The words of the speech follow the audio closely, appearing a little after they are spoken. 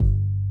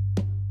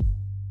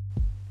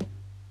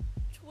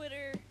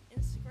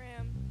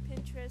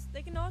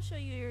They can all show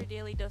you your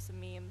daily dose of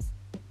memes.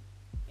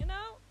 You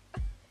know?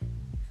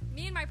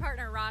 Me and my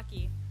partner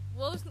Rocky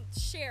will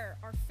share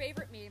our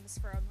favorite memes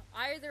from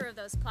either of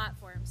those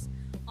platforms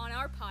on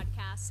our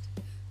podcast,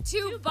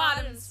 Two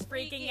Bottoms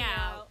Freaking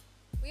Out.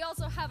 We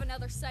also have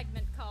another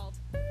segment called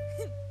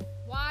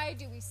Why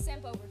Do We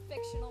Simp Over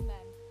Fictional Men?